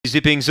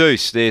Zipping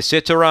Zeus. They're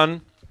set to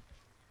run.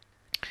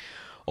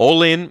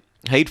 All in.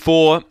 Heat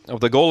 4 of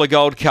the Gawler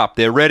Gold Cup.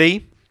 They're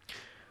ready.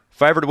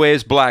 Favourite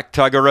wears black.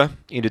 Tuggerer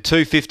into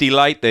 250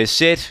 late. They're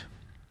set.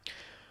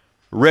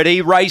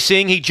 Ready,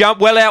 racing. He jumped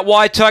well out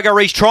wide,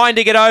 Tuggerer. He's trying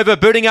to get over,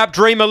 booting up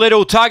Dream a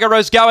Little.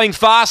 Tuggerer's going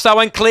fast,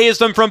 though, and clears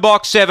them from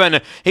box 7.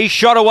 He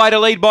shot away to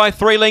lead by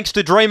 3 lengths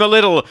to Dream a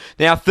Little.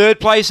 Now, third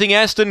placing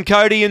Aston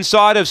Cody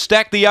inside of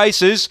Stack the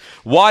Aces.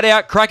 Wide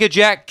out,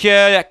 Crackerjack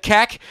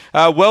Cack.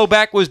 Well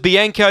back was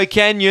Bianco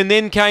Canyon.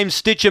 Then came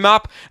Stitch 'em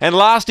Up. And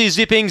last is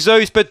Zipping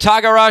Zeus, but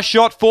Tuggerer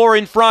shot 4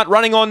 in front.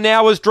 Running on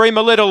now was Dream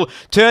a Little.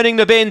 Turning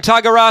the bend,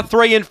 Tuggerer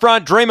 3 in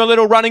front. Dream a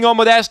Little running on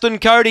with Aston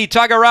Cody.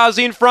 Tuggerer's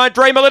in front.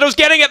 Dream a Little's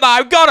getting it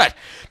though, got it.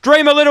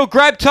 Dream a Little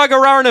grabbed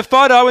Tuggerer in a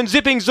photo and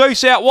Zipping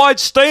Zeus out wide,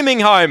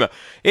 steaming home.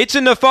 It's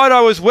in the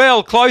photo as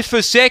well, close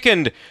for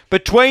second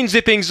between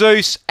Zipping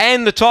Zeus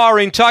and the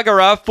tiring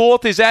Tuggerer.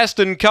 Fourth is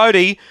Aston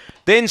Cody,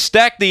 then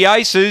Stack the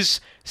Aces,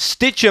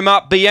 Stitch 'em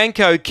Up,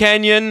 Bianco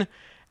Canyon,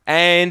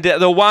 and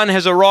the one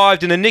has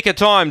arrived in the nick of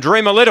time,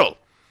 Dream a Little,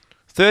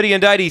 30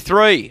 and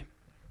 83.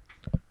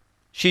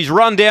 She's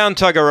run down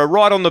Tuggerer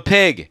right on the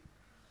peg,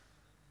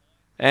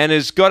 and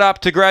has got up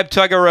to grab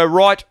Tuggerer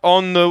right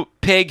on the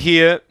peg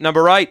here.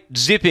 Number 8,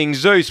 Zipping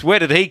Zeus. Where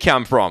did he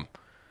come from?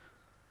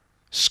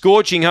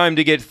 Scorching home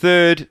to get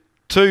third.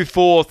 2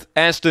 fourth,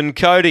 Aston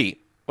Cody.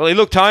 Well, he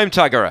looked home,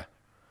 Tuggerer.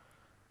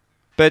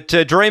 But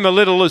Dream a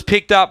Little has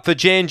picked up for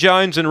Jan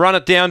Jones and run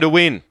it down to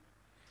win.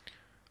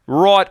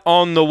 Right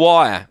on the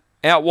wire.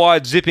 Out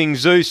wide, Zipping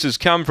Zeus has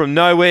come from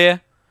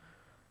nowhere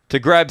to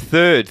grab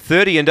third.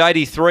 30 and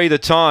 83 the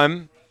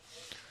time.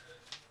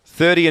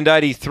 30 and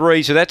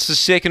 83, so that's the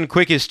second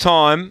quickest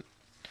time.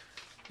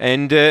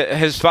 And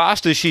as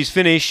fast as she's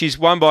finished, she's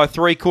won by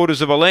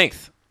 3/4 of a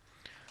length.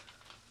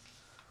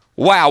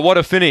 Wow, what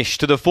a finish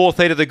to the 4th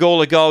heat of the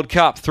Gawler Gold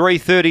Cup.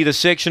 3:30 the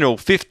sectional,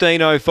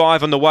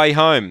 15:05 on the way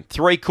home.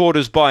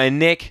 3/4 by a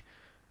neck.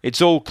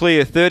 It's all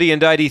clear, 30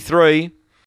 and 83.